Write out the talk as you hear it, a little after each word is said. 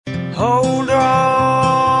hold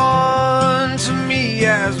on to me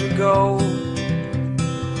as we go,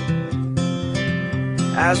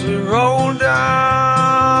 as we roll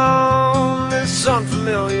down this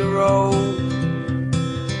unfamiliar road.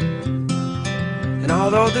 And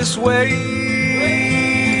although this wave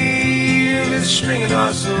is stringing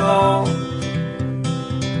us along,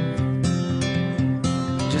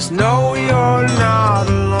 just know you're not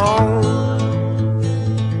alone,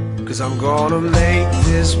 'cause I'm gonna make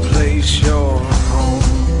this place your home.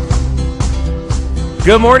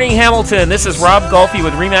 Good morning, Hamilton. This is Rob Golfi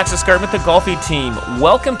with REMAX Escarpment, the Golfi Team.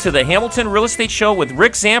 Welcome to the Hamilton Real Estate Show with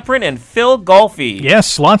Rick Zamperin and Phil Golfi.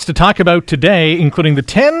 Yes, lots to talk about today, including the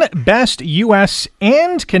 10 best U.S.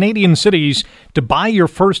 and Canadian cities to buy your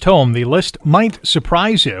first home. The list might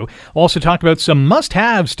surprise you. We'll also talk about some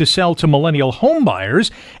must-haves to sell to millennial home buyers.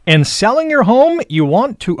 And selling your home, you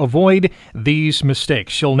want to avoid these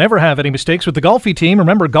mistakes. You'll never have any mistakes with the Golfi Team.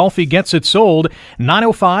 Remember, Golfi gets it sold.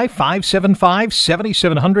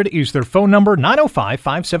 905-575-7700 is their phone number.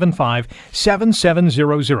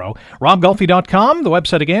 905-575-7700. RobGolfi.com. The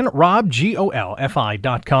website again,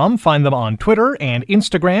 RobGolfi.com. Find them on Twitter and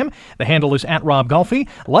Instagram. The handle is @RobGolfi.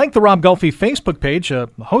 Like the Rob Golfi Facebook page, a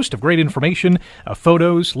host of great information,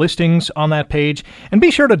 photos, listings on that page. And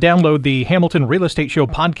be sure to download the Hamilton Real Estate Show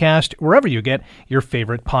podcast wherever you get your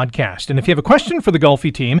favorite podcast. And if you have a question for the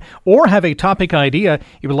Golfi Team or have a topic idea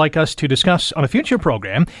you would like us to discuss on a future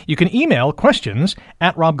program, you can email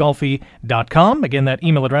questions@robgolfi.com. Again, that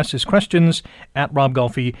email address is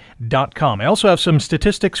questions@robgolfi.com. I also have some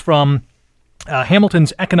statistics from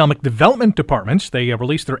Hamilton's Economic Development Departments. They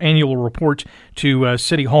released their annual report to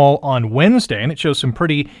City Hall on Wednesday, and it shows some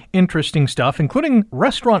pretty interesting stuff, including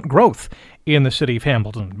restaurant growth in the city of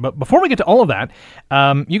Hamilton. But before we get to all of that,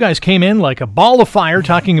 you guys came in like a ball of fire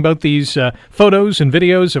talking about these photos and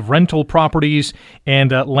videos of rental properties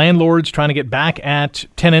and landlords trying to get back at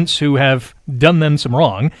tenants who have done them some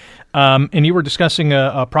wrong. And you were discussing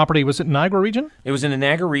a property, was it Niagara region? It was in the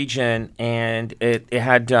Niagara region, and it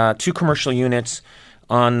had 2 commercial units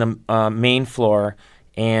on the main floor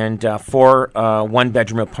and 4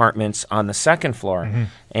 one-bedroom apartments on the second floor. Mm-hmm.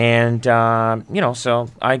 And, so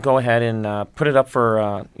I go ahead and put it up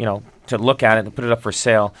for, to look at it and put it up for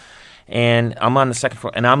sale. And I'm on the second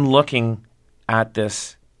floor, and I'm looking at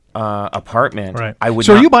this apartment. Right.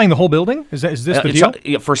 So are you buying the whole building? Is this the deal?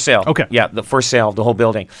 For sale. Okay. Yeah, for sale of the whole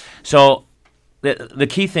building. So the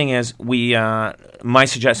key thing is my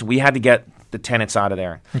suggestion, we had to get the tenants out of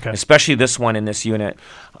there, okay. Especially this one in this unit.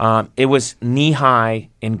 It was knee high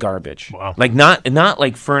in garbage. Wow. Like not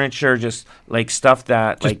like furniture, just like stuff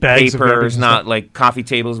that just like papers, not like coffee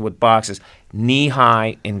tables with boxes. Knee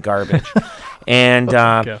high in garbage. And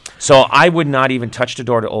so I would not even touch the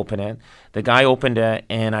door to open it. The guy opened it,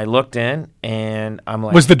 and I looked in, and I'm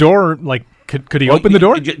like... Was the door, like, could he open the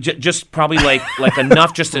door? Just probably, like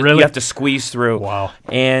enough just to... Really? You have to squeeze through. Wow.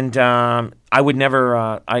 And I would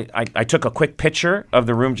never... I took a quick picture of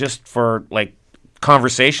the room just for, like,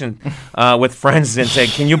 conversation with friends and said,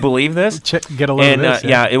 "Can you believe this?" Get a load of this.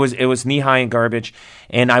 Yeah, it was knee high in garbage,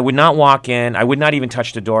 and I would not walk in. I would not even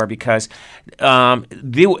touch the door because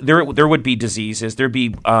there would be diseases. There'd be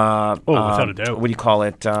without a doubt. What do you call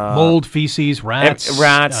it? Mold, feces, rats,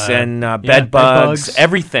 and bed bugs,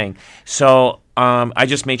 everything. So I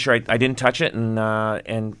just made sure I didn't touch it, and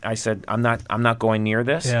I said, "I'm not going near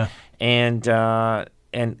this." Yeah. And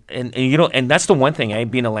that's the one thing,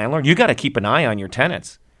 being a landlord, you got to keep an eye on your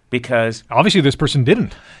tenants because obviously this person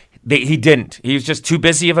didn't. He didn't. He was just too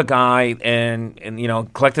busy of a guy, and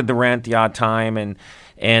collected the rent the odd time,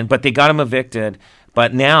 but they got him evicted.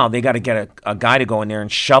 But now they got to get a guy to go in there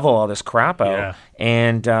and shovel all this crap out,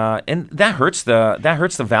 and that hurts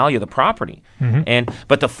the value of the property. Mm-hmm.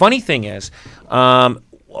 But the funny thing is,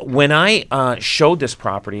 when I showed this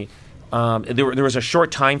property. There was a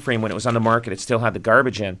short time frame when it was on the market. It still had the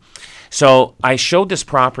garbage in. So I showed this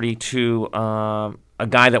property to a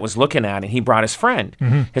guy that was looking at it, and he brought his friend.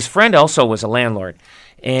 Mm-hmm. His friend also was a landlord.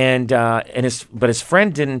 But his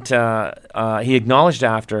friend didn't he acknowledged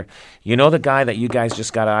after, the guy that you guys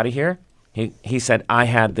just got out of here? He said, "I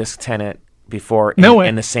had this tenant before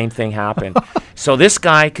and the same thing happened." So this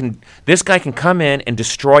guy can come in and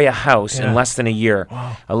destroy a house in less than a year.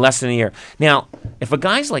 Wow. Less than a year. Now, if a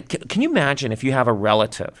guy's like, can you imagine if you have a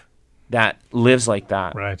relative that lives like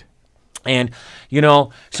that? Right. And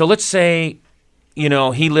so let's say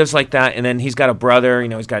he lives like that, and then he's got a brother,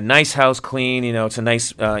 he's got a nice house, clean, it's a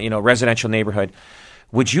nice residential neighborhood.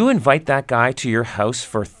 would you invite that guy to your house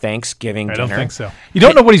for Thanksgiving I dinner? don't think so. You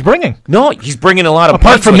don't know what he's bringing. No, he's bringing a lot of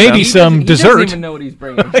Apart buns from with maybe him. some He dessert. doesn't even know what he's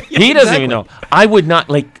bringing. He doesn't even know. I would not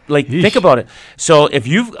think Yeesh. about it. So if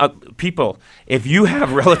you've people, if you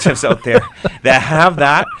have relatives out there that have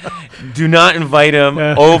that, do not invite him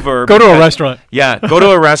over. Go to a restaurant. Yeah, go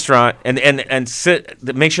to a restaurant and sit.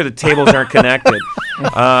 Make sure the tables aren't connected,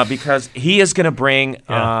 because he is going to bring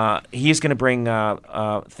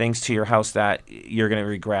things to your house that you're going to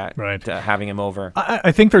regret having him over.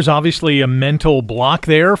 I think there's obviously a mental block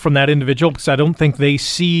there from that individual because I don't think they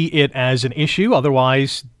see it as an issue.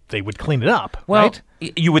 Otherwise, they would clean it up. Well, right?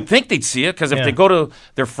 You would think they'd see it because if they go to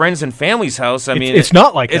their friends and family's house, I mean, it's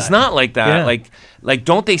not like that. It's not like that. Yeah. Like,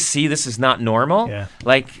 don't they see this is not normal? Yeah.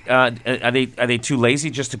 Like, are they too lazy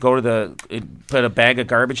just to go to put a bag of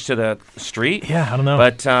garbage to the street? Yeah, I don't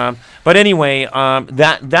know. But anyway,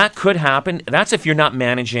 that could happen. That's if you're not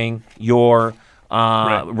managing your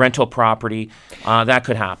rental property. That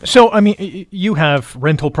could happen. So, I mean, you have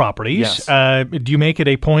rental properties. Yes. Do you make it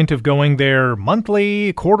a point of going there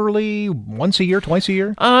monthly, quarterly, once a year, twice a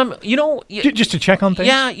year? Just to check on things?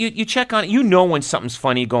 Yeah, you check on it. You know when something's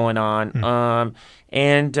funny going on.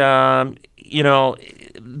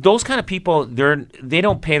 Those kind of people, they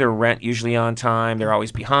don't pay their rent usually on time. They're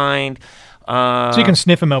always behind. So you can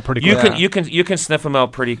sniff them out pretty quick. You can sniff them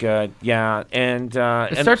out pretty good, yeah. And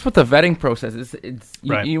it starts with the vetting process.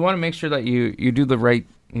 You want to make sure that you do the right,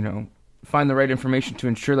 find the right information to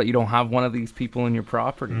ensure that you don't have one of these people in your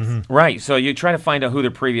properties. Mm-hmm. Right. So you try to find out who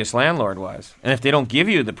their previous landlord was, and if they don't give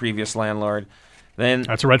you the previous landlord, then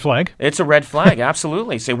that's a red flag. It's a red flag,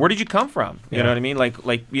 absolutely. Say, where did you come from? You know what I mean?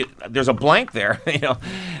 There's a blank there.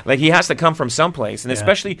 Like he has to come from someplace, and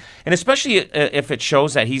especially if it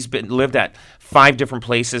shows that he's lived at 5 different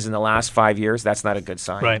places in the last 5 years. That's not a good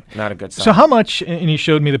sign. Right, not a good sign. So how much? And he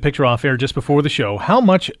showed me the picture off air just before the show. How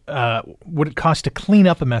much would it cost to clean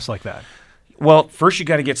up a mess like that? Well, first you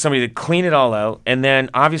got to get somebody to clean it all out, and then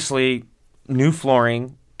obviously new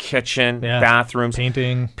flooring. Kitchen, bathrooms,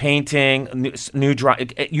 painting, new dry.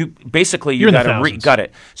 You got to gut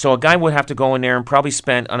it. So a guy would have to go in there and probably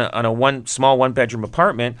spend on a small 1-bedroom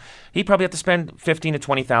apartment. He'd probably have to spend $15,000 to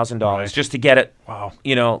 $20,000 just to get it. Wow.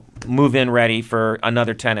 Move in ready for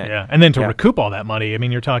another tenant. Yeah, and then to recoup all that money. I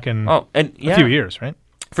mean, you're talking a few years, right?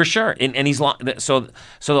 For sure, and he's so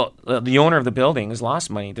the owner of the building has lost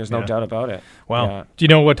money. There's no doubt about it. Wow. Yeah. Do you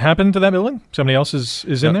know what happened to that building? Somebody else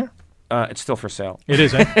is in there. It's still for sale. It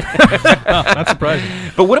is, eh? Not surprising.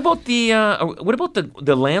 But what about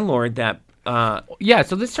the landlord that?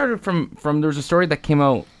 So this started from there's a story that came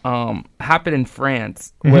out happened in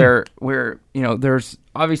France where there's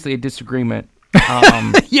obviously a disagreement.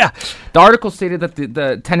 The article stated that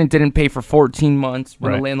the tenant didn't pay for 14 months.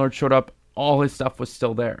 When the Right. landlord showed up, all his stuff was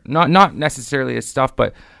still there. Not necessarily his stuff,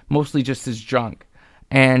 but mostly just his junk.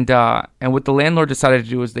 And what the landlord decided to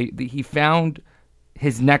do was he found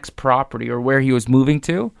his next property or where he was moving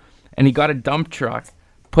to, and he got a dump truck,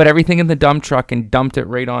 put everything in the dump truck, and dumped it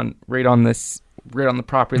right on the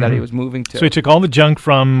property that he was moving to. So he took all the junk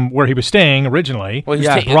from where he was staying originally. Well,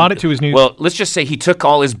 brought it to his new. Well, let's just say he took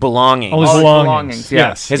all his belongings. All his belongings.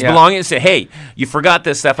 Yes. His belongings. Said, "Hey, you forgot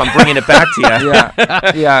this stuff. I'm bringing it back to you."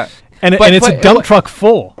 Yeah. And it's a dump truck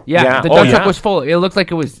full. Yeah. The dump truck was full. It looked like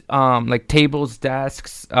it was like tables,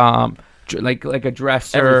 desks, like a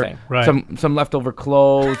dresser, everything. Right. some leftover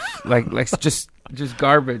clothes, like just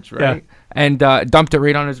garbage, right? Yeah. And dumped it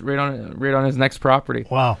right on his next property.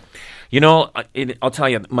 Wow. I'll tell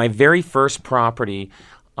you, my very first property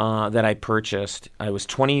that I purchased, I was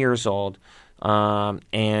 20 years old,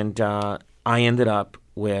 and I ended up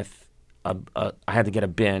with I had to get a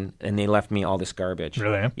bin, and they left me all this garbage.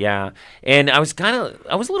 Really? Yeah. And I was a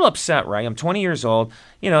little upset, right? I'm 20 years old.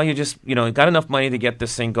 You just, got enough money to get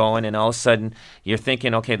this thing going, and all of a sudden you're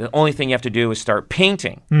thinking, okay, the only thing you have to do is start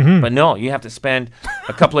painting. Mm-hmm. But no, you have to spend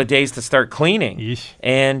a couple of days to start cleaning. Yeesh.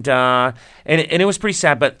 And it was pretty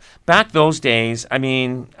sad. But back those days, I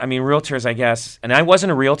mean, realtors, I guess, and I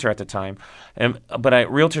wasn't a realtor at the time, but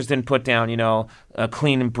realtors didn't put down, a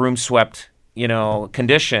clean and broom swept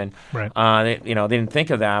condition. Right. They didn't think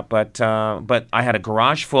of that, but I had a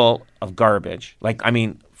garage full of garbage,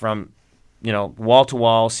 from wall to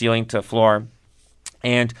wall, ceiling to floor,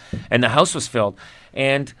 and the house was filled,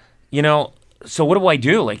 and so what do I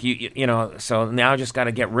do? So now I just got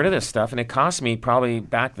to get rid of this stuff, and it cost me probably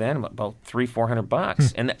back then about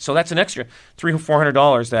 $300-400, and so that's an extra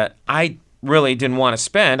 $300-400 that I really didn't want to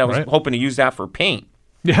spend. I was hoping to use that for paint.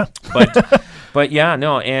 Yeah. But yeah,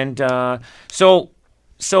 no, and so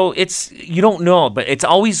it's, you don't know, but it's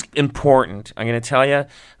always important. I'm going to tell you,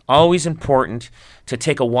 always important to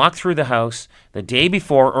take a walk through the house the day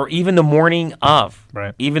before or even the morning of.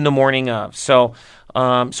 Right. Even the morning of. So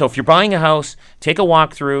if you're buying a house, take a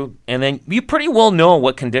walk through, and then you pretty well know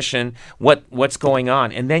what condition, what's going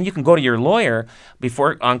on. And then you can go to your lawyer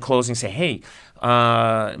before on closing and say, hey,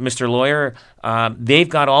 Mr. Lawyer, they've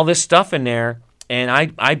got all this stuff in there, and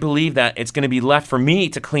I believe that it's going to be left for me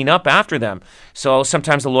to clean up after them. So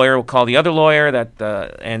sometimes the lawyer will call the other lawyer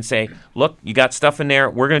and say, look, you got stuff in there.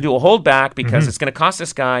 We're going to do a holdback because it's going to cost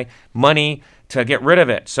this guy money to get rid of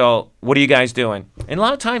it. So what are you guys doing? And a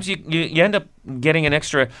lot of times you end up getting an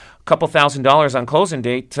extra couple $1,000s on closing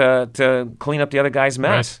date to clean up the other guy's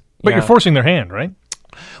mess. Right. But you're forcing their hand, right?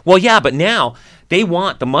 Well, yeah, but now they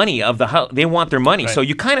want the money of the house. They want their money, Right. so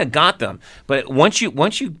you kind of got them. But once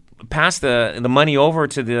you pass the money over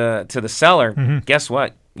to the seller, guess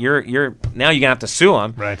what? You're now you're gonna have to sue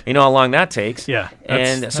them. Right. You know how long that takes. Yeah,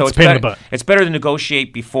 and so that's it's a pain in better. the butt. It's better to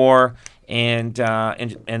negotiate before and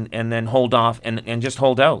then hold off and just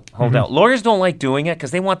hold out. Out. Lawyers don't like doing it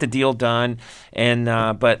because they want the deal done, and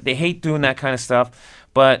but they hate doing that kind of stuff.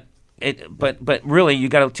 But really, you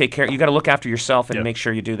got to take care. You got to look after yourself and make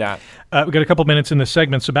sure you do that. We've got a couple minutes in this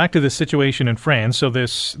segment, so back to this situation in France. So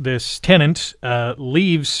this tenant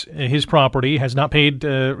leaves his property, has not paid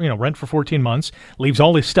rent for 14 months, leaves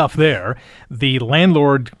all his stuff there. The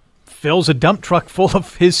landlord fills a dump truck full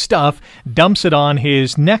of his stuff, dumps it on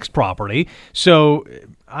his next property. So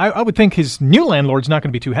I would think his new landlord's not going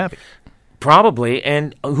to be too happy. Probably,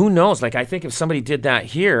 and who knows? Like, I think if somebody did that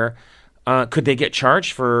here, could they get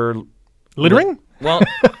charged for littering? Well,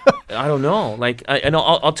 I don't know. Like, and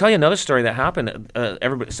I'll tell you another story that happened.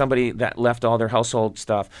 Somebody that left all their household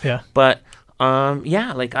stuff. Yeah. But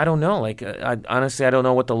like, I don't know. Like, honestly, I don't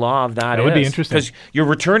know what the law of that is. That would be interesting. Because you're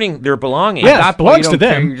returning their belongings. Yeah, it belongs to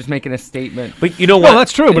them. You're just making a statement. But you know what? Well,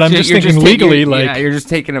 that's true, but I'm just thinking legally, you're just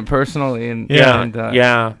taking it personally.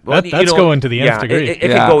 Yeah. Well, that's going to the nth degree. It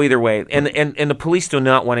could go either way. And the police do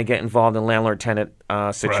not want to get involved in landlord-tenant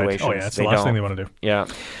situations. Right. Oh, yeah, that's the last thing they want to do. Yeah.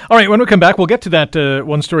 All right, when we come back, we'll get to that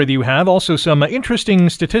one story that you have. Also, some interesting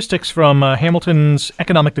statistics from Hamilton's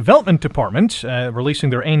Economic Development Department,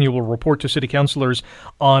 releasing their annual report to city councilors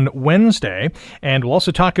on Wednesday. And we'll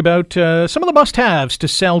also talk about some of the must-haves to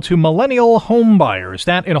sell to millennial home buyers.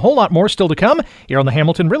 That and a whole lot more still to come here on the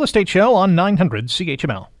Hamilton Real Estate Show on 900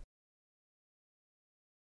 CHML.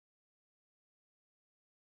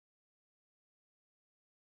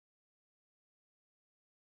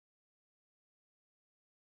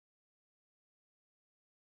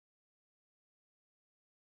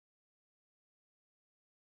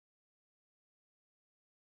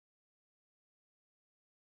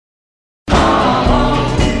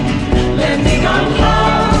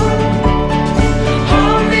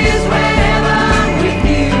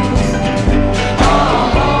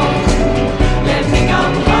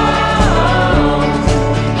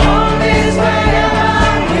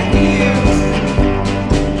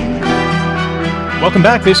 Welcome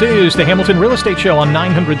back. This is the Hamilton Real Estate Show on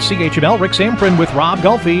 900 CHML. Rick Samprin with Rob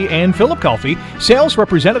Golfi and Philip Golfi, sales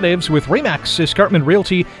representatives with REMAX Escarpment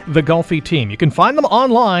Realty, the Golfi Team. You can find them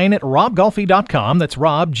online at robgolfi.com. That's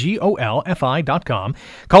Rob, Golfi.com.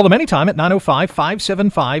 Call them anytime at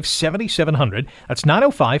 905-575-7700. That's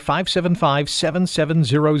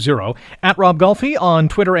 905-575-7700. At Rob Golfi on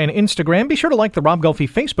Twitter and Instagram. Be sure to like the Rob Golfi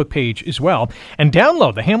Facebook page as well. And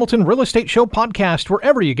download the Hamilton Real Estate Show podcast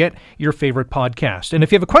wherever you get your favorite podcast. And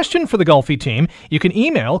if you have a question for the Golfi team, you can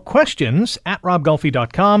email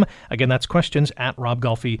questions@robgolfi.com. Again, that's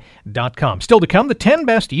questions@robgolfi.com. Still to come, the 10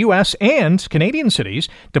 best U.S. and Canadian cities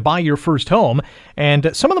to buy your first home,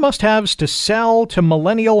 and some of the must-haves to sell to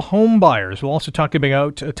millennial home buyers. We'll also talk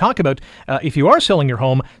about if you are selling your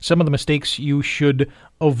home, some of the mistakes you should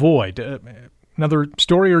avoid. Another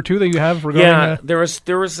story or two that you have regarding? Yeah, there was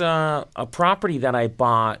a property that I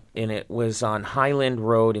bought, and it was on Highland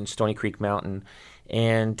Road in Stony Creek Mountain,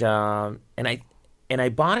 and I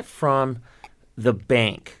bought it from the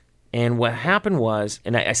bank. And what happened was,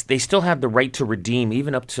 they still have the right to redeem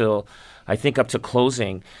even up to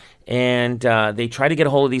closing, and they try to get a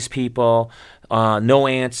hold of these people, no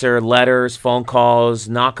answer, letters, phone calls,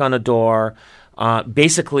 knock on the door,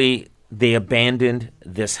 basically. They abandoned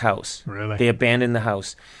this house. Really? They abandoned the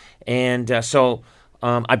house. And so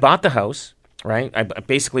I bought the house, right? I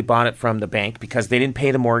basically bought it from the bank because they didn't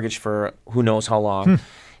pay the mortgage for who knows how long.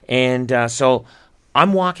 And so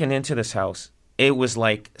I'm walking into this house. It was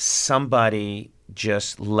like somebody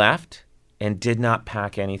just left and did not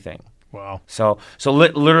pack anything. Wow. So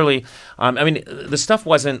literally, the stuff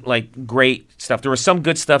wasn't like great stuff. There was some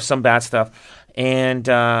good stuff, some bad stuff. And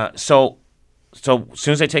so so as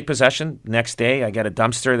soon as I take possession, next day I get a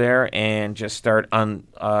dumpster there and just start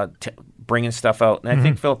bringing stuff out. And I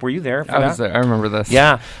think, Philip, were you there for I that? was there. I remember this.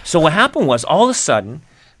 Yeah. So what happened was, all of a sudden,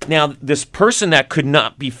 now this person that could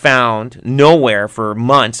not be found nowhere for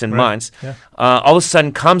months and months, all of a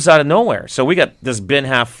sudden comes out of nowhere. So we got this bin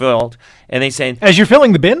half filled, and they saying, As you're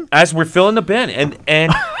filling the bin? as we're filling the bin,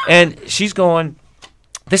 and she's going,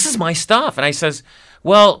 "This is my stuff," and I says,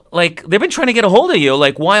 "Well, like, they've been trying to get a hold of you.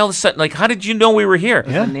 Like, why all of a sudden? Like, how did you know we were here?"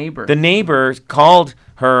 The neighbor. The neighbor called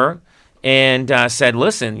her and said,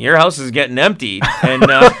 "Listen, your house is getting emptied,"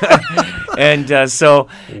 and so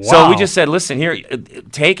we just said, "Listen, here,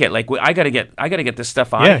 take it. Like, I gotta get this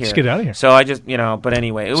stuff out of here. Just get it out of here." So I just, but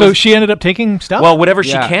anyway, So she ended up taking stuff? well, whatever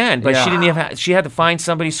she Yeah, can, but yeah. she didn't even. She had to find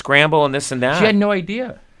somebody, scramble, and this and that. She had no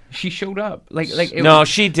idea. She showed up. No,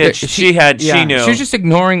 she did. She knew. She was just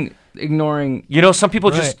ignoring. Some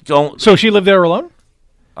people just don't. So she lived there alone?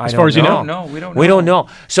 As far as you know? No, we don't know. We don't know.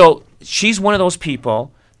 So she's one of those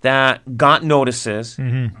people that got notices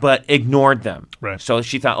but ignored them. Right. So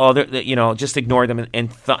she thought, just ignore them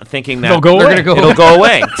and thinking that They'll go away. it'll go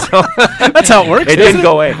away. So That's how it works. it didn't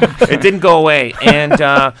go away. It didn't go away. And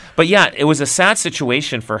but yeah, it was a sad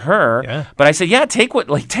situation for her. Yeah. But I said, yeah, take it.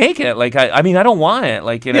 Like I mean, I don't want it.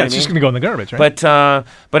 Like, you know Yeah, what it's I mean? just going to go in the garbage, right?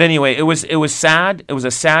 But anyway, it was sad. It was a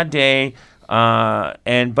sad day. But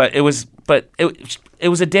it was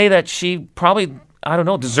a day that she probably, I don't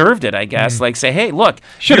know, deserved it, I guess. Like, say, hey, look.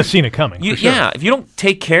 Should have seen it coming. For sure. Yeah, if you don't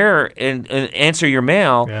take care and answer your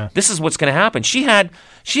mail, this is what's going to happen. She had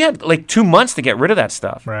like 2 months to get rid of that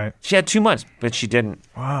stuff. Right. She had 2 months, but she didn't.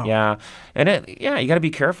 Wow. Yeah, and you got to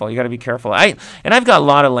be careful. I've got a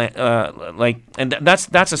lot of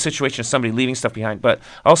that's a situation of somebody leaving stuff behind. But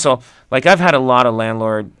also, like, I've had a lot of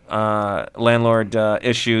landlord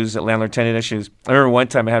issues, landlord-tenant issues. I remember one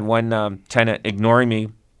time I had one tenant ignoring me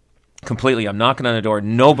completely. I'm knocking on the door.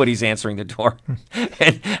 Nobody's answering the door.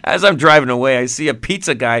 And as I'm driving away, I see a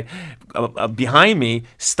pizza guy behind me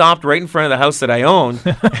stopped right in front of the house that I own.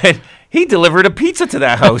 And he delivered a pizza to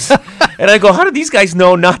that house. And I go, how do these guys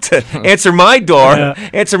know not to answer my door,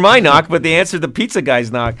 answer my knock, but they answered the pizza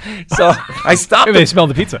guy's knock? So I stopped. Maybe they smelled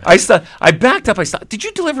the pizza. I backed up. I stopped. Did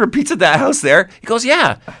you deliver a pizza to that house there? He goes,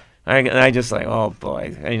 yeah. I just like, oh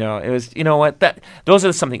boy, it was, what, those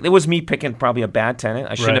are something. It was me picking probably a bad tenant.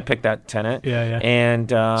 I shouldn't have picked that tenant. Yeah. And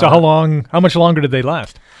So how much longer did they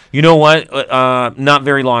last? You know what? Not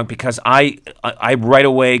very long, because I right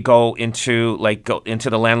away go into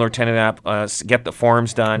the landlord-tenant app, get the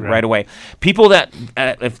forms done right away. People that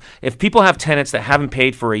if people have tenants that haven't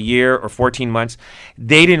paid for a year or 14 months,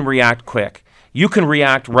 they didn't react quick. You can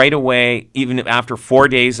react right away, even after 4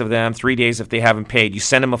 days of them, 3 days if they haven't paid. You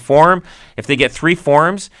send them a form. If they get 3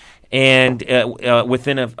 forms, and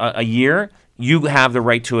within a year, you have the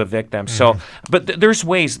right to evict them. So, but there's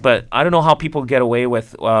ways. But I don't know how people get away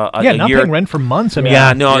with a not year. paying rent for months. I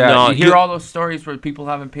mean, No. You hear all those stories where people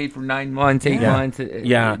haven't paid for 9 months, 8 months.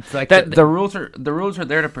 It's like the rules are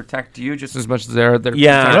there to protect you just as much as they're there to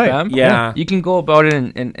protect them. Yeah. You can go about it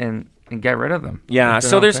and get rid of them. Yeah.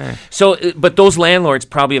 But those landlords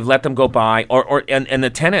probably have let them go by, and the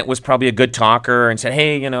tenant was probably a good talker and said,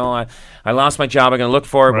 hey, I lost my job. I'm going to look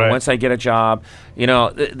for it, but once I get a job,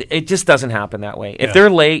 it just doesn't happen that way. If they're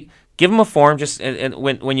late, give them a form. And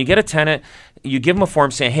when you get a tenant, you give them a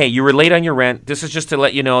form saying, hey, you were late on your rent. This is just to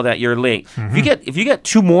let you know that you're late. If you get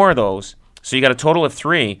 2 more of those, so you got a total of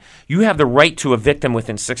 3, you have the right to evict them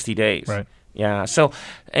within 60 days. Right. Yeah. So,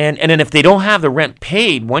 and then if they don't have the rent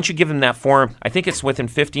paid, once you give them that form, I think it's within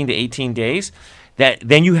 15 to 18 days,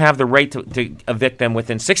 then you have the right to evict them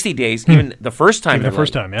within 60 days, even the first time. Even the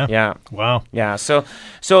first time, yeah. Yeah. Wow. Yeah. So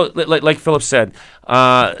like Philip said,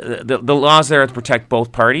 the law's there to protect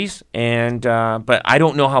both parties, and but I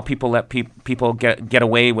don't know how people let people get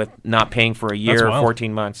away with not paying for a year or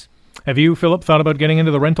 14 months. Have you, Philip, thought about getting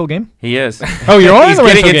into the rental game? He is. Oh, you're on He's the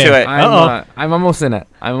rental getting into game. it. I'm almost in it.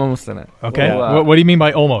 Okay. Well, what do you mean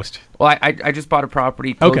by almost? Well, I just bought a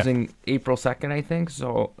property closing April 2nd, I think.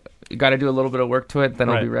 So you got to do a little bit of work to it, then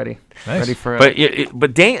I'll be ready. Nice. Ready for it.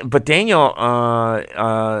 But Daniel,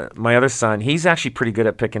 my other son, he's actually pretty good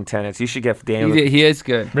at picking tenants. You should get Daniel. He is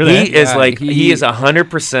good. Really? He is he is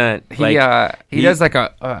 100%. He does like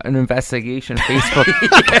an investigation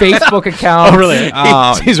Facebook account. Oh, really?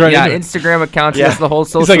 He's right into it. Instagram account. He does the whole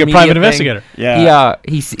social He's like a media private thing. investigator. Yeah.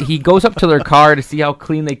 He goes up to their car to see how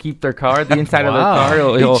clean they keep their car, the inside of their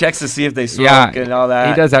car. He checks to see if they smoke and all that.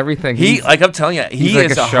 He does everything. I'm telling you, he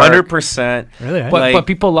like is a shark. 100%. Really? But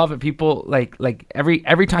people love it. People like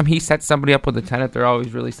every time he sets somebody up with a tenant, they're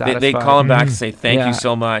always really satisfied. They call him back and say thank you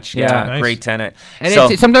so much. Yeah, Nice. great tenant.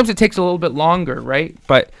 And sometimes it takes a little bit longer, right?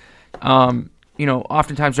 But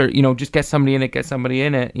oftentimes are, just get somebody in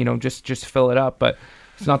it, just fill it up. But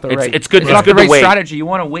it's not the right. It's good. It's not the right strategy. You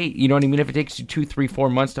want to wait. You know what I mean? If it takes you 2, 3, 4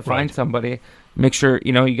 months to find somebody, make sure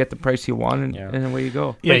you get the price you want, and away you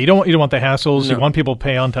go. Yeah, you don't want the hassles. No. You want people to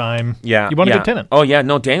pay on time. Yeah, you want a good tenant. Oh yeah,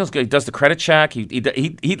 no, Daniel's good. He does the credit check. He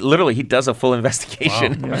literally does a full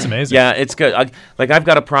investigation. Wow, that's amazing. Yeah, it's good. I've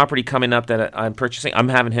got a property coming up that I'm purchasing. I'm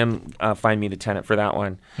having him find me the tenant for that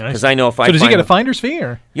one because I know if I. So does he get a finder's fee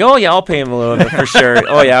or? Oh yeah, I'll pay him a little bit for sure.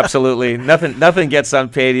 Oh yeah, absolutely. Nothing gets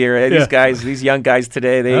unpaid here. These young guys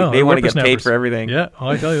today, they want to get paid for everything. Yeah,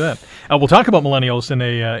 I tell you that. We'll talk about millennials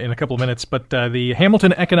in a couple of minutes, but the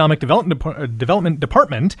Hamilton Economic Development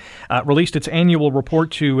Department released its annual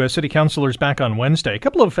report to city councilors back on Wednesday. A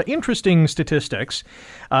couple of interesting statistics.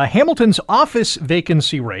 Hamilton's office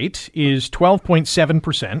vacancy rate is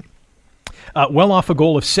 12.7%. Well off a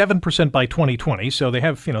goal of 7% by 2020, so they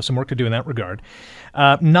have some work to do in that regard.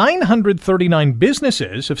 939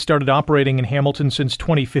 businesses have started operating in Hamilton since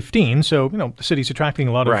 2015, so the city's attracting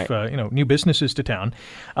a lot of new businesses to town.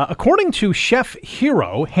 According to Chef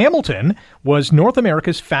Hero, Hamilton was North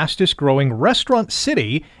America's fastest growing restaurant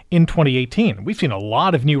city in 2018. We've seen a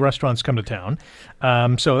lot of new restaurants come to town,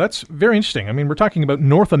 so that's very interesting. I mean, we're talking about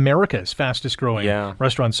North America's fastest growing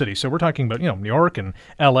restaurant city, so we're talking about New York and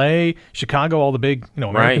L.A., Chicago, all the big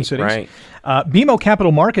American cities. Right. BMO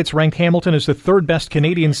Capital Markets ranked Hamilton as the third best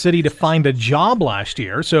Canadian city to find a job last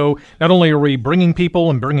year. So not only are we bringing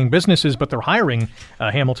people and bringing businesses, but they're hiring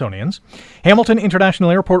Hamiltonians. Hamilton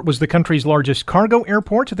International Airport was the country's largest cargo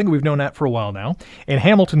airport. I think we've known that for a while now. And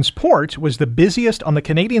Hamilton's port was the busiest on the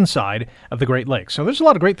Canadian side of the Great Lakes. So there's a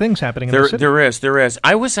lot of great things happening in the city. There is.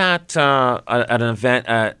 I was at an event.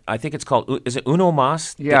 I think it's called. Is it Uno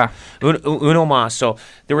Mas? Yeah, Uno Mas. So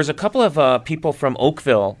there was a couple of people from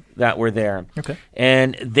Oakville that were there. Okay.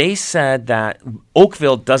 And they said that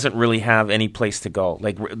Oakville doesn't really have any place to go.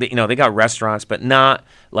 Like, they got restaurants, but not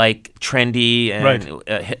like trendy and,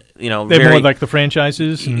 they're more like the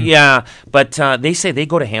franchises. Yeah. But they say they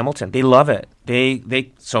go to Hamilton. They love it.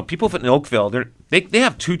 So people in Oakville, they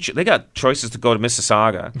have they got choices to go to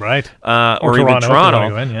Mississauga. Right. Or even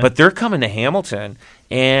Toronto. But they're coming to Hamilton.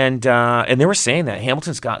 And they were saying that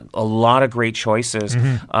Hamilton's got a lot of great choices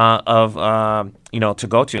to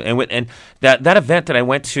go to, and that event that I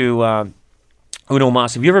went to, Uno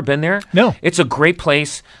Mas. Have you ever been there? No. It's a great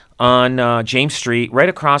place on James Street, right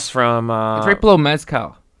across from. It's right below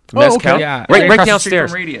Mezcal. Mezcal, yeah, right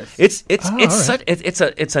downstairs. Radius.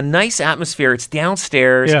 It's a nice atmosphere. It's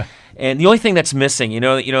downstairs. Yeah. And the only thing that's missing,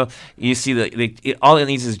 you see all it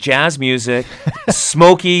needs is jazz music,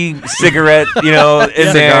 smoky cigarette,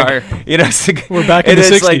 in there. We're back in the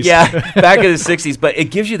 60s. Back in the 60s. But it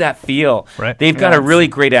gives you that feel. Right. They've got a really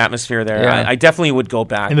great atmosphere there. Yeah. I definitely would go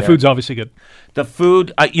back. And the food's obviously good. The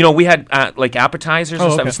food, we had like appetizers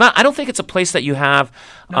and stuff. Okay. It's not. I don't think it's a place that you have.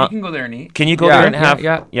 No, you can go there and eat. Can you go there and have?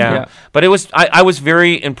 Yeah. But it was. I was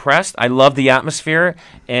very impressed. I love the atmosphere,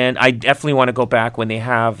 and I definitely want to go back when they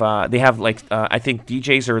have. They have like I think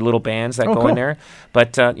DJs or little bands that go in there.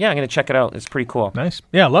 But I'm going to check it out. It's pretty cool. Nice.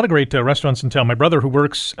 Yeah, a lot of great restaurants in town. My brother, who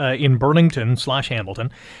works in Burlington/Hamilton,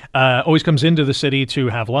 always comes into the city to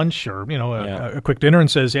have lunch or a quick dinner and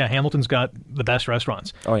says, Hamilton's got the best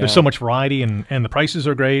restaurants. Oh, yeah. There's so much variety and the prices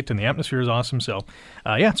are great and the atmosphere is awesome. So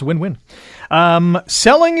it's a win-win.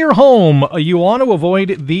 Selling your home, you want to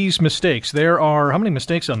avoid these mistakes. There are how many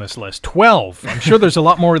mistakes on this list? 12. I'm sure there's a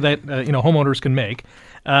lot more that homeowners can make.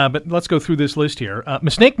 But let's go through this list here.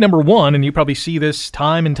 Mistake number 1, and you probably see this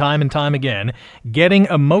time and time and time again, getting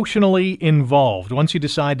emotionally involved. Once you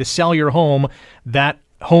decide to sell your home, that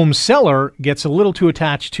home seller gets a little too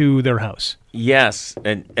attached to their house. Yes,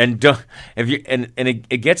 and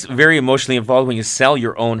it gets very emotionally involved when you sell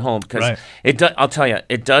your own home because I'll tell you,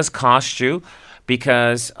 it does cost you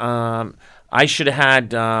because I should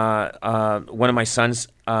have had one of my sons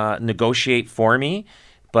negotiate for me.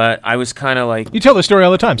 But I was kind of like... You tell the story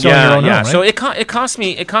all the time, selling your own home, right? So it cost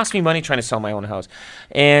me money trying to sell my own house.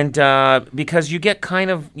 And because you get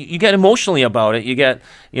emotionally about it. You get,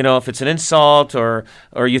 if it's an insult or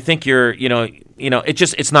you think you're,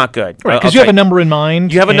 it's not good. Right, because you have a number in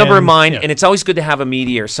mind. You have a number in mind, and it's always good to have a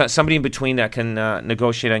mediator, somebody in between that can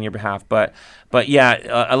negotiate on your behalf. But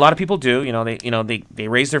a lot of people do. They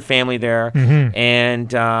raise their family there, and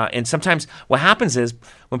sometimes what happens is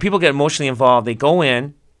when people get emotionally involved, they go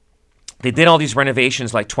in. They did all these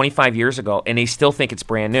renovations like 25 years ago, and they still think it's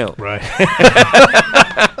brand new. Right.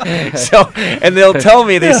 And they'll tell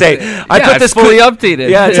me, they say, I put this fully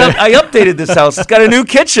updated. Yeah, I updated this house. It's got a new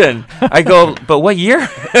kitchen. I go, but what year?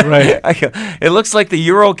 Right. I go, it looks like the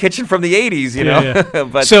Euro kitchen from the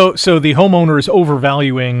 80s, But so the homeowner is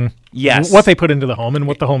overvaluing Yes. What they put into the home and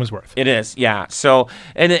what the home is worth. It is, yeah. So,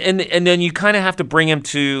 and then you kind of have to bring him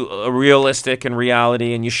to a realistic and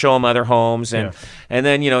reality, and you show him other homes, and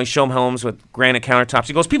then you show him homes with granite countertops.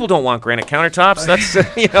 He goes, people don't want granite countertops.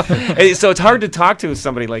 That's so it's hard to talk to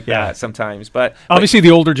somebody like that sometimes. But obviously,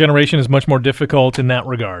 the older generation is much more difficult in that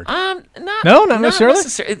regard. Not necessarily.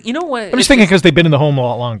 You know what? I'm just thinking because they've been in the home a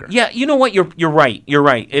lot longer. Yeah, you know what? You're right. You're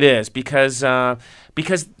right. It is because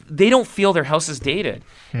they don't feel their house is dated.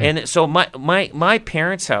 And so my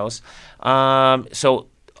parents' house, so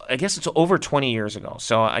I guess it's over 20 years ago.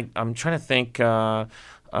 So I'm trying to think.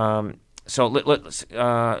 So let's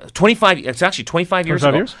 25. It's actually 25 years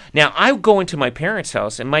ago. Now I go into my parents'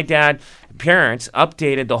 house, and my parents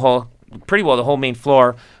updated the whole main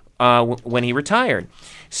floor when he retired.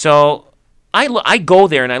 So I go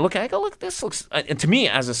there and I go, look, this looks, and to me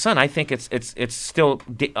as a son, I think it's still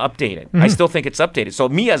updated. I still think it's updated. So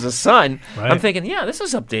me as a son, I'm thinking, yeah, this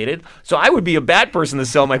is updated. So I would be a bad person to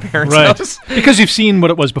sell my parents' house. Because you've seen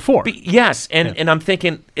what it was before. Yes, and I'm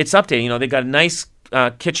thinking it's updated. They got a nice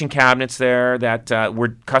kitchen cabinets there that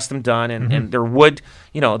were custom done, and they're wood,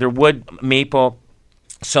 they're wood maple.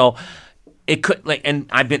 So it could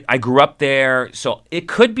I grew up there, so it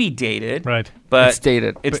could be dated, right? But it's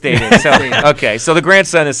dated. It's dated. So okay, so the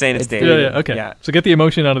grandson is saying it's dated. Yeah, okay. Yeah. So get the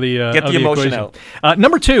emotion out of the emotion equation. out.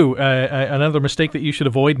 Number 2, another mistake that you should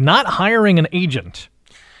avoid: not hiring an agent.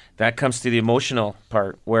 That comes to the emotional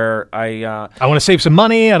part where I want to save some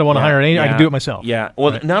money. I don't want to hire an agent. I can do it myself. Yeah.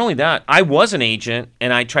 Well, not only that, I was an agent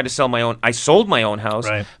and I tried to sell my own. I sold my own house,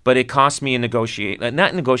 but it cost me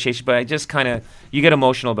not negotiation, but I just kind of, you get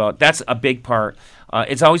emotional about it. That's a big part.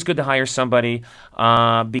 It's always good to hire somebody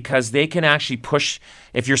because they can actually push.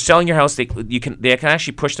 If you're selling your house, they can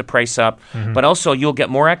actually push the price up, but also you'll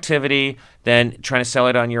get more activity than trying to sell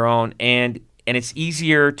it on your own, and it's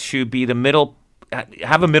easier to be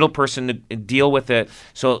have a middle person to deal with it,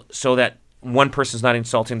 so that one person's not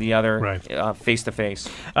insulting the other face to face.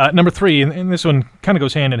 Number 3, and this one kind of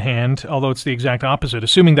goes hand in hand, although it's the exact opposite.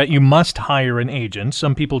 Assuming that you must hire an agent.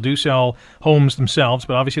 Some people do sell homes themselves,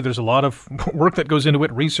 but obviously there's a lot of work that goes into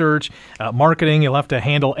it: research, marketing. You'll have to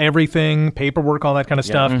handle everything, paperwork, all that kind of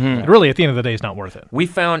stuff. And really, at the end of the day, it's not worth it. We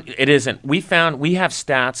found it isn't. We have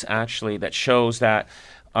stats actually that shows that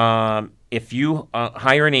if you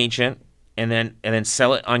hire an agent and then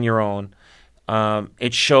sell it on your own,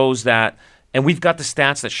 it shows that, and we've got the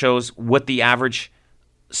stats that shows what the average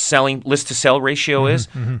selling list to sell ratio is,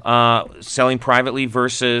 selling privately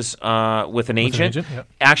versus with an agent.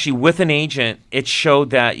 Actually, with an agent, it showed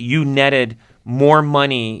that you netted more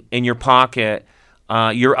money in your pocket.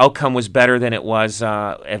 Your outcome was better than it was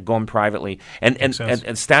at going privately. And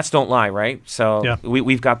stats don't lie, right? So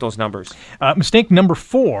we've got those numbers. Mistake number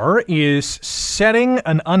 4 is setting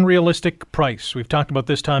an unrealistic price. We've talked about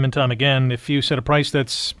this time and time again. If you set a price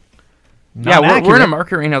that's not accurate, we're in a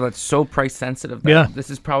market right now that's so price sensitive. This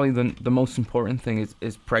is probably the most important thing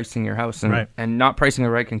is pricing your house. And not pricing it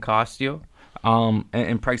right can cost you.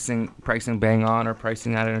 And pricing bang on or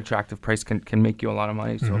pricing at an attractive price can make you a lot of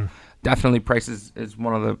money. So definitely price is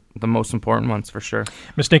one of the most important ones for sure.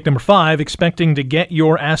 Mistake number 5, expecting to get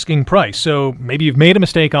your asking price. So maybe you've made a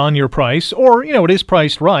mistake on your price, or it is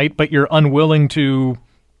priced right, but you're unwilling to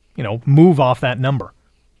move off that number.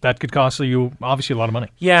 That could cost you obviously a lot of money.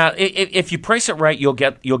 Yeah, if you price it right, you'll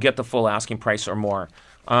get the full asking price or more.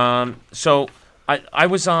 So I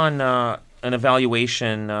was on an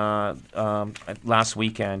evaluation last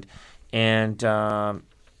weekend, and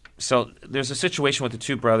so there's a situation with the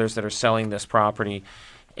 2 brothers that are selling this property,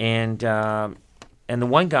 and the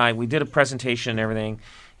one guy, we did a presentation and everything,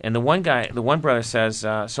 and the one brother says,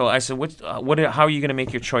 so I said, how are you going to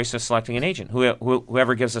make your choice of selecting an agent?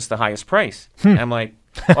 Whoever gives us the highest price. I'm like,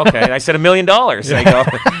 okay. I said $1 million. I go,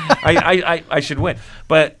 I should win.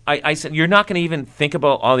 But I said, you're not going to even think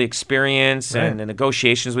about all the experience and the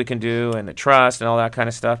negotiations we can do and the trust and all that kind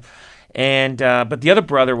of stuff. And but the other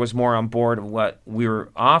brother was more on board of what we were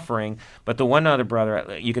offering. But the one other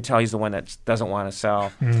brother, you could tell he's the one that doesn't want to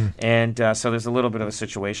sell. And so there's a little bit of a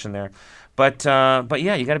situation there. But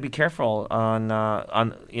yeah, you got to be careful on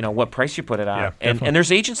what price you put it at. And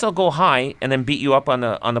there's agents that'll go high and then beat you up on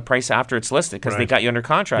the price after it's listed because they got you under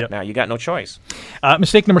contract now. You got no choice.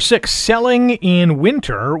 Mistake number 6: selling in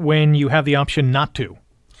winter when you have the option not to.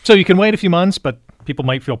 So you can wait a few months, but people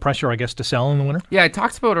might feel pressure, I guess, to sell in the winter. Yeah, it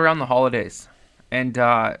talks about around the holidays. And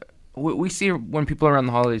we see when people are around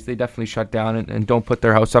the holidays, they definitely shut down and don't put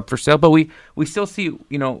their house up for sale. But we still see,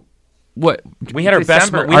 what we had our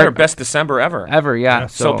best December ever. Yeah.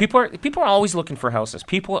 So people are always looking for houses.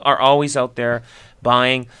 People are always out there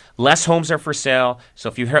buying. Less homes are for sale.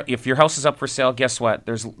 So if your house is up for sale, guess what?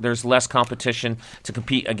 There's less competition to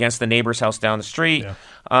compete against the neighbor's house down the street. Yeah.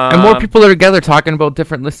 And more people are together talking about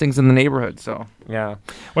different listings in the neighborhood. So yeah.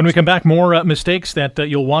 When we come back, more mistakes that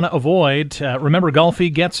you'll want to avoid. Remember,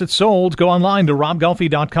 Golfi gets it sold. Go online to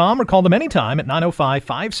robgolfi.com or call them anytime at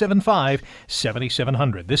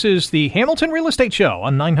 905-575-7700. This is the Hamilton Real Estate Show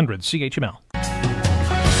on 900 CHML.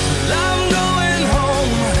 I'm going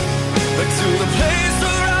home, back to the place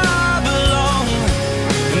where I belong,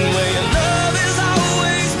 and where your love has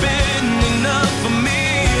always been enough for me.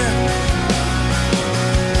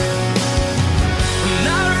 I'm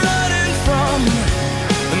not running from,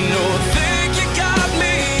 no, I think you got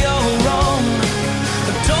me all wrong.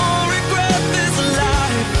 I don't regret this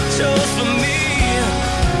life I chose for me.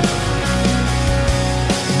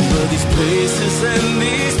 But these places and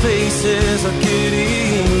these faces are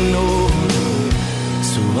getting old,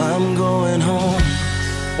 so I'm going home.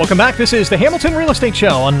 Welcome back. This is the Hamilton Real Estate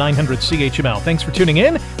Show on 900 CHML. Thanks for tuning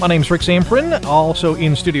in. My name's Rick Zamfrin. Also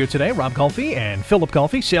in studio today, Rob Golfi and Philip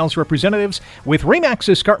Golfi, sales representatives with REMAX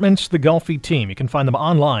Escarpments, the Golfi Team. You can find them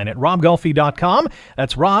online at robgolfi.com.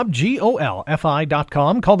 That's Rob,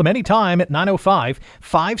 Golfi.com. Call them anytime at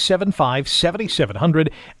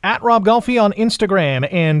 905-575-7700, at Rob Golfi on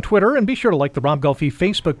Instagram and Twitter. And be sure to like the Rob Golfi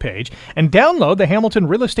Facebook page and download the Hamilton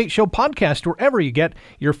Real Estate Show podcast wherever you get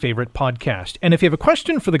your favorite podcast. And if you have a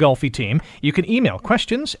question for the Golfi Team, you can email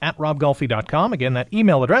questions at robgolfi.com. Again, that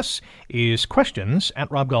email address is questions at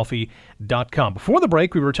robgolfi.com. Before the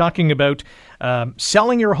break, we were talking about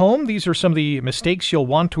selling your home. These are some of the mistakes you'll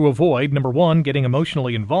want to avoid. Number one, getting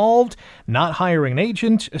emotionally involved, not hiring an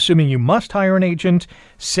agent, assuming you must hire an agent,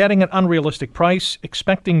 setting an unrealistic price,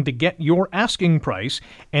 expecting to get your asking price,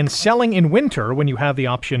 and selling in winter when you have the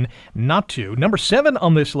option not to. Number 7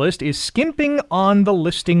 on this list is skimping on the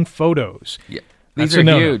listing photos. yeah, these That's are a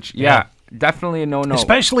no-no. huge. Yeah, definitely a no-no.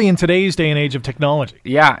 Especially in today's day and age of technology.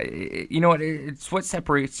 Yeah, you know what? It's what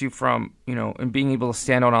separates you from, and being able to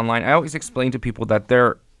stand out online. I always explain to people that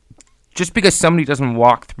just because somebody doesn't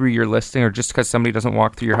walk through your listing or just because somebody doesn't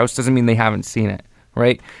walk through your house doesn't mean they haven't seen it,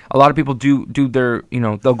 right? A lot of people do their,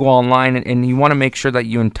 they'll go online and you want to make sure that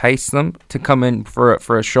you entice them to come in for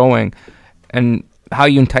a showing. And how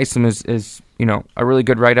you entice them is a really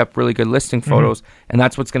good write-up, really good listing photos, and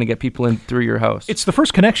that's what's going to get people in through your house. It's the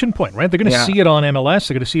first connection point, right? They're going to see it on MLS.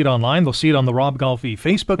 They're going to see it online. They'll see it on the Rob Golfi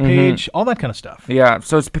Facebook page, all that kind of stuff. Yeah,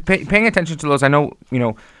 so it's paying attention to those. I know,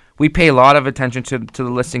 we pay a lot of attention to the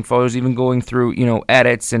listing photos, even going through,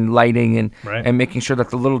 edits and lighting and making sure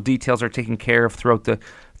that the little details are taken care of throughout the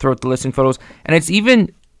listing photos. And it's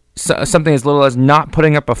even something as little as not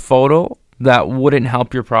putting up a photo that wouldn't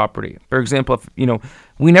help your property. For example, if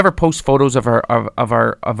we never post photos of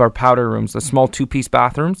our powder rooms, the small 2-piece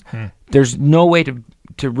bathrooms. There's no way to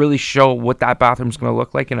really show what that bathroom's going to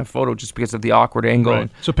look like in a photo just because of the awkward angle and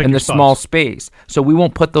the small space. So we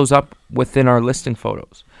won't put those up within our listing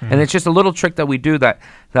photos. And it's just a little trick that we do that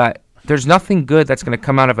there's nothing good that's going to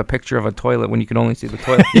come out of a picture of a toilet when you can only see the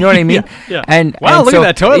toilet. You know what I mean? Yeah. And wow, look at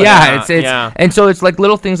that toilet. Yeah, and so it's like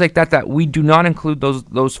little things like that we do not include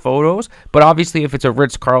those photos. But obviously, if it's a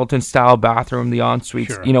Ritz-Carlton style bathroom, the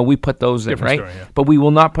ensuites, we put those in, right? Story, yeah. But we will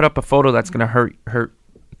not put up a photo that's going to hurt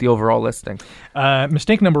the overall listing.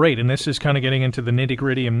 Mistake number 8, and this is kind of getting into the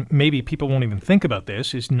nitty-gritty, and maybe people won't even think about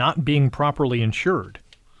this, is not being properly insured.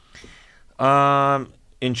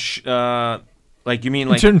 Like you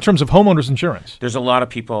mean in terms of homeowners insurance? There's a lot of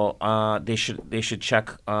people. They should check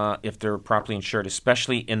if they're properly insured,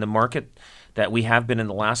 especially in the market that we have been in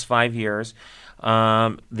the last 5 years.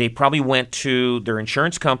 They probably went to their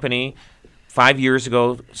insurance company 5 years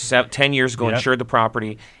ago, 10 years ago, insured the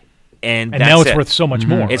property, and that's now it's worth so much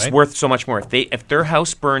more. It's worth so much more. If their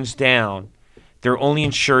house burns down, they're only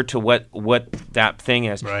insured to what that thing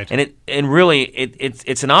is, right? And really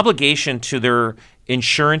it's an obligation to their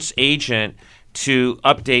insurance agent to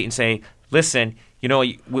update and say, listen,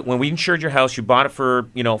 when we insured your house, you bought it for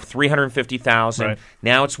 $350,000. Right.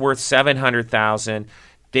 Now it's worth $700,000.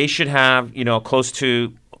 They should have close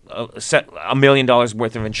to $1 million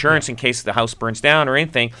worth of insurance in case the house burns down or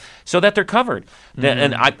anything, so that they're covered.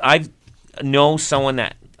 And I know someone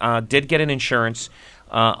that did get an insurance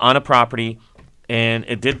on a property, and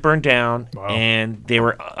it did burn down, and they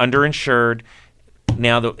were underinsured.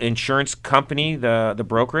 Now the insurance company, the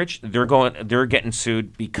brokerage, they're getting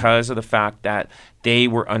sued because of the fact that they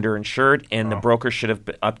were underinsured, and the broker should have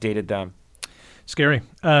updated them. Scary.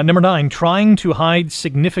 Number 9, trying to hide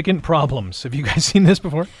significant problems. Have you guys seen this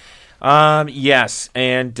before? Yes,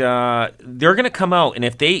 and they're going to come out, and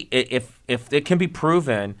if it can be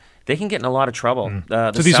proven, they can get in a lot of trouble.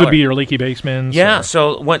 The So these seller. would be your leaky basements? Yeah. or-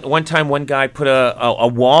 So one time, one guy put a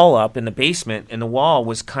wall up in the basement, and the wall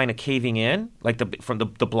was kind of caving in, like from the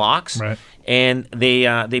blocks. Right. And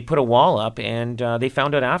they put a wall up, and they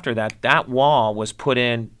found out after that wall was put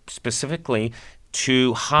in specifically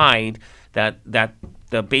to hide that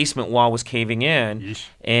the basement wall was caving in. Yeesh.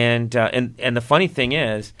 And the funny thing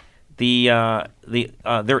is,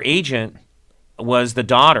 their agent was the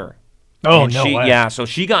daughter. Oh, And no way. Yeah, so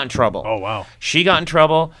she got in trouble. Oh, wow. She got in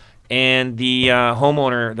trouble, and the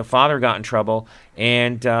homeowner, the father, got in trouble.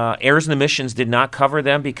 And Errors and Omissions did not cover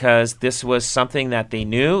them because this was something that they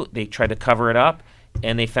knew. They tried to cover it up,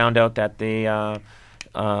 and they found out that they and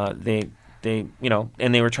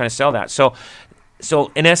they were trying to sell that. So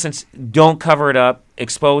in essence, don't cover it up,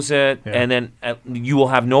 expose it, and then you will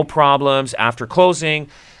have no problems after closing.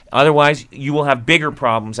 Otherwise, you will have bigger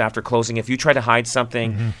problems after closing if you try to hide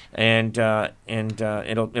something, and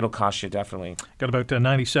it'll cost you definitely. Got about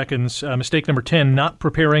 90 seconds. Mistake number 10, not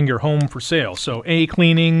preparing your home for sale. So A,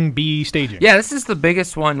 cleaning, B, staging. Yeah, this is the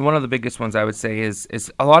biggest one. One of the biggest ones I would say is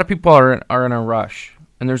a lot of people are in a rush,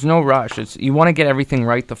 and there's no rush. It's you want to get everything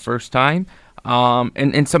right the first time.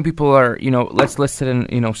 And some people are, let's list it and,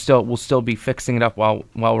 we'll still be fixing it up while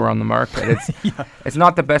we're on the market. It's it's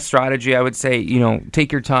not the best strategy. I would say,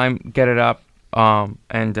 take your time, get it up.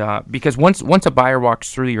 Because once a buyer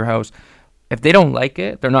walks through your house, if they don't like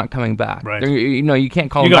it, they're not coming back. Right. You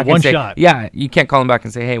can't call You them got back one and say, shot. yeah, you can't call them back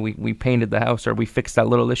and say, hey, we painted the house or we fixed that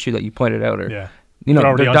little issue that you pointed out or, Yeah. they're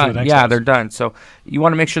already on to the done. next Yeah, house. they're done. So you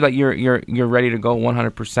want to make sure that you're ready to go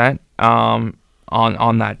 100% on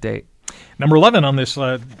that date. Number 11 on this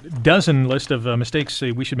dozen list of mistakes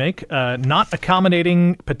we should make, not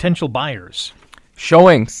accommodating potential buyers.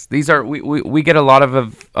 Showings. These are we get a lot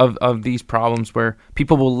of these problems where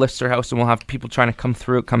people will list their house and we'll have people trying to come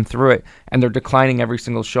through it, and they're declining every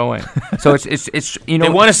single showing. So it's They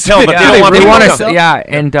want to sell, but they don't want they people want to to sell. yeah,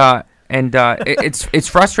 and it's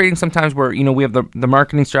frustrating sometimes where we have the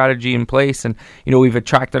marketing strategy in place and we've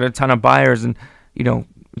attracted a ton of buyers and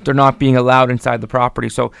they're not being allowed inside the property.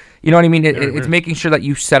 So you know what I mean. It's making sure that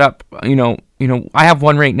you set up. I have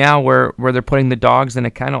one right now where they're putting the dogs in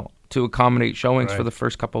a kennel to accommodate showings for the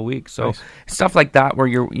first couple of weeks. So stuff like that where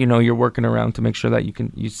you're working around to make sure that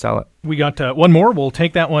you sell it. We got one more. We'll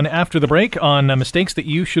take that one after the break on mistakes that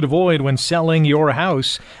you should avoid when selling your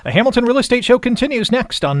house. The Hamilton Real Estate Show continues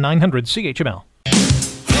next on 900 CHML.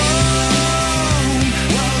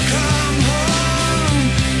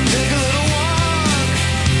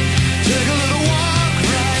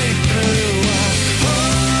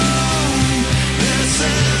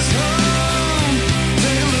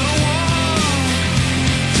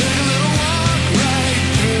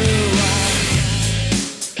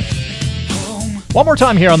 One more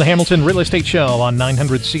time here on the Hamilton Real Estate Show on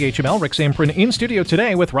 900 CHML. Rick Samprin in studio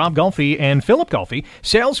today with Rob Golfi and Philip Golfi,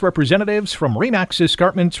 sales representatives from REMAX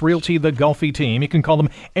Escarpment Realty, the Golfi Team. You can call them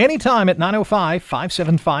anytime at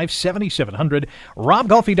 905-575-7700.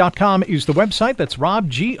 RobGolfi.com is the website. That's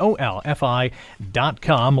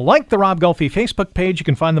RobGolfi.com. Like the Rob Golfi Facebook page. You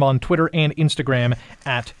can find them on Twitter and Instagram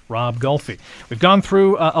at Rob Golfi. We've gone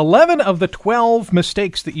through 11 of the 12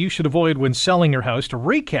 mistakes that you should avoid when selling your house. To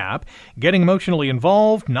recap, getting emotionally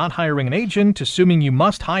involved, not hiring an agent, assuming you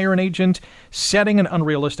must hire an agent, setting an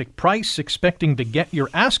unrealistic price, expecting to get your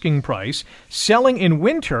asking price, selling in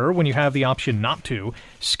winter when you have the option not to,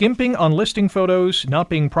 skimping on listing photos, not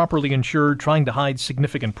being properly insured, trying to hide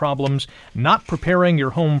significant problems, not preparing your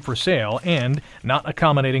home for sale, and not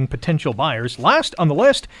accommodating potential buyers. Last on the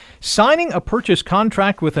list, signing a purchase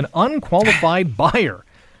contract with an unqualified buyer.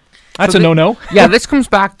 That's a no-no. Yeah, this comes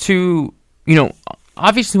back to,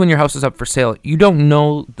 obviously when your house is up for sale, you don't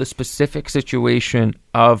know the specific situation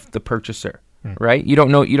of the purchaser, right? You don't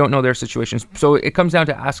know their situations. So it comes down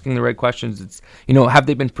to asking the right questions. It's, have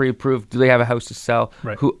they been pre-approved? Do they have a house to sell?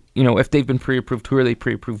 Right. Who, if they've been pre-approved, who are they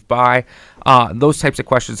pre-approved by? Those types of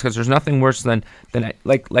questions, because there's nothing worse than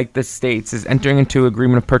like this states is entering into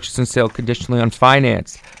agreement of purchase and sale conditionally on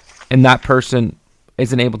finance, and that person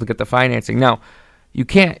isn't able to get the financing. Now, you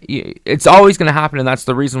can't. It's always going to happen, and that's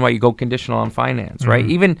the reason why you go conditional on finance, right?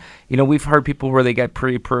 Even we've heard people where they get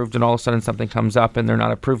pre-approved, and all of a sudden something comes up, and they're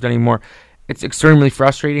not approved anymore. It's extremely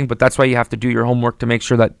frustrating, but that's why you have to do your homework to make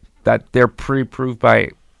sure that they're pre-approved by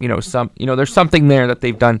there's something there that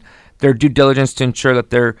they've done their due diligence to ensure that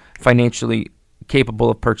they're financially capable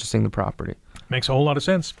of purchasing the property. Makes a whole lot of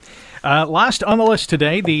sense. Last on the list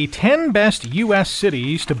today, the 10 best U.S.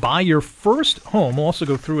 cities to buy your first home. We'll also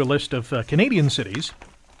go through a list of Canadian cities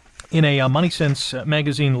in a Money Sense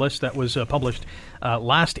magazine list that was published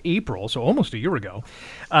last April, so almost a year ago.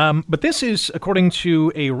 But this is according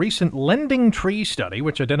to a recent Lending Tree study,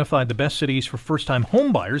 which identified the best cities for first-time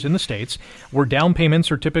home buyers in the States, where down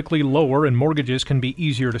payments are typically lower and mortgages can be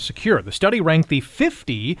easier to secure. The study ranked the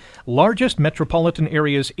 50 largest metropolitan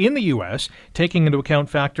areas in the U.S., taking into account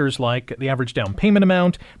factors like the average down payment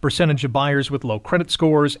amount, percentage of buyers with low credit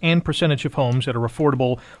scores, and percentage of homes that are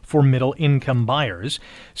affordable for middle-income buyers.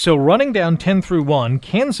 So running down 10 through 1,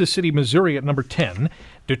 Kansas City, Missouri at number 10,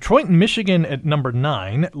 Detroit, Michigan at number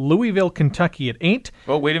 9, Louisville, Kentucky at 8.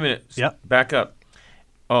 Oh, wait a minute. Yep. Back up.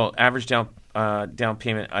 Oh, average down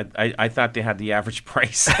payment. I thought they had the average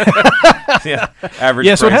price. Yeah, average.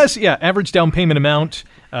 Yeah, so it price. has average down payment amount.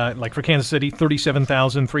 Like for Kansas City,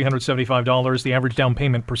 $37,375. The average down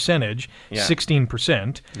payment percentage,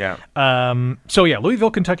 16%. Yeah.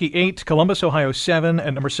 Louisville, Kentucky, 8. Columbus, Ohio, 7.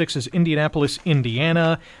 At number 6 is Indianapolis,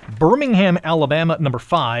 Indiana. Birmingham, Alabama at number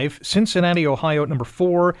 5. Cincinnati, Ohio at number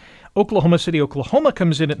 4. Oklahoma City, Oklahoma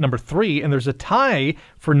comes in at number 3, and there's a tie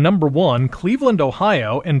for number 1, Cleveland,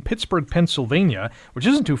 Ohio, and Pittsburgh, Pennsylvania, which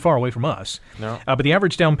isn't too far away from us. No. But the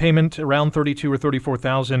average down payment around $32,000 or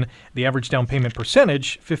 $34,000. The average down payment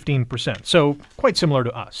percentage 15%. So quite similar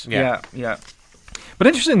to us. Yeah. But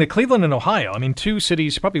interesting that Cleveland and Ohio, I mean, two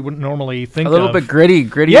cities you probably wouldn't normally think of. A little bit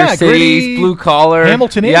grittier Yeah, cities, gritty, blue collar.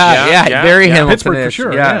 Hamilton-ish. Yeah, very Hamilton-ish. Pittsburgh for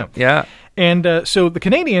sure, Yeah. And so the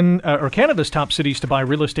Canadian or Canada's top cities to buy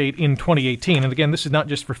real estate in 2018, and again, this is not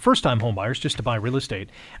just for first-time home buyers, just to buy real estate.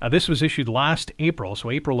 This was issued last April, so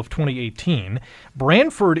April of 2018.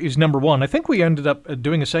 Brantford is number 1. I think we ended up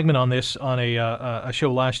doing a segment on this on a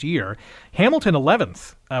show last year. Hamilton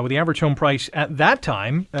 11th, with the average home price at that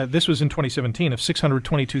time, this was in 2017, of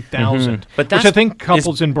 $622,000, which I think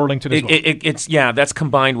couples in Burlington as well. That's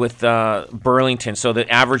combined with Burlington, so the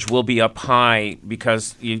average will be up high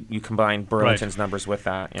because you combine Burlington's numbers with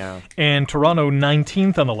that. Yeah. And Toronto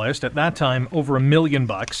 19th on the list at that time, over $1 million.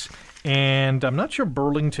 And I'm not sure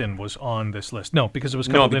Burlington was on this list. No, because it was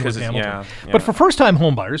coupled in with Hamilton. Yeah. But for first-time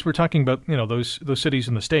home buyers, we're talking about those cities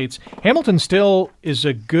in the States. Hamilton still is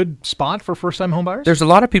a good spot for first-time home buyers? There's a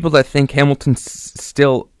lot of people that think Hamilton's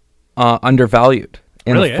still undervalued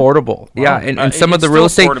and affordable. Wow. Yeah, and some of the real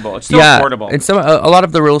estate affordable. It's still affordable. And a lot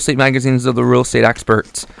of the real estate magazines of the real estate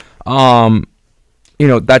experts,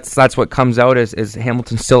 that's what comes out is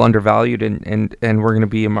Hamilton's still undervalued, and we're going to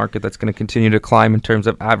be a market that's going to continue to climb in terms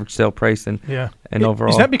of average sale price and overall.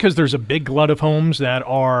 Is that because there's a big glut of homes that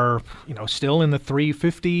are still in the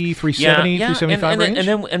 350, 370, 375 range?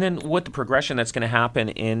 And then with the progression that's going to happen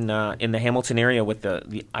in the Hamilton area with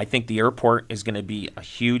the I think the airport is going to be a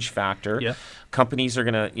huge factor. Yeah. Companies are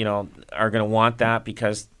going to want that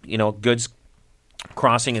because goods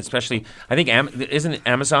crossing, especially I think isn't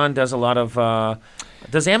Amazon does a lot of.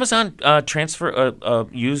 Does Amazon transfer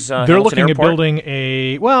use They're Hamilton looking Airport? at building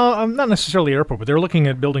not necessarily airport, but they're looking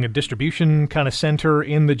at building a distribution kind of center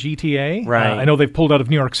in the GTA. Right. I know they've pulled out of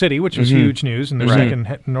New York City, which is huge news, and their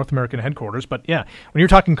second North American headquarters. But yeah, when you're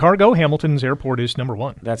talking cargo, Hamilton's airport is number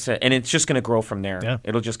 1. That's it, and it's just going to grow from there. Yeah.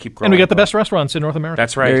 It'll just keep growing. And we got the best restaurants in North America.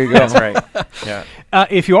 That's right. There you go. That's right. Yeah.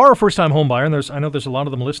 If you are a first-time home buyer, and I know there's a lot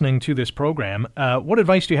of them listening to this program, what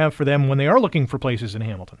advice do you have for them when they are looking for places in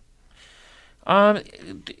Hamilton? You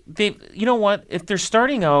know what? If they're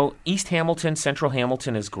starting out, East Hamilton, Central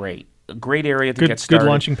Hamilton is great. A great area to get started. Good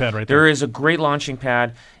launching pad right there. There is a great launching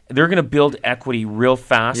pad. They're going to build equity real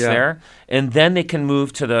fast there, and then they can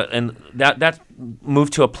move to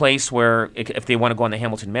move to a place where if they want to go on the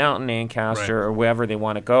Hamilton Mountain, Ancaster, or wherever they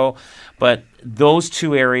want to go. But those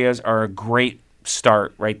two areas are a great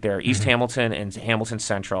start right there. East Hamilton and Hamilton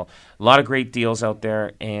Central. A lot of great deals out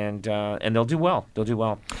there, and they'll do well.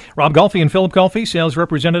 Rob Golfi and Philip Golfi, sales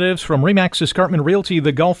representatives from REMAX Escarpment Realty,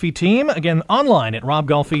 the Golfi Team. Again, online at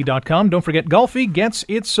robgolfi.com. Don't forget, Golfi gets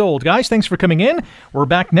it sold. Guys, thanks for coming in. We're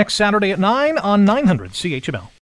back next Saturday at 9 on 900 CHML.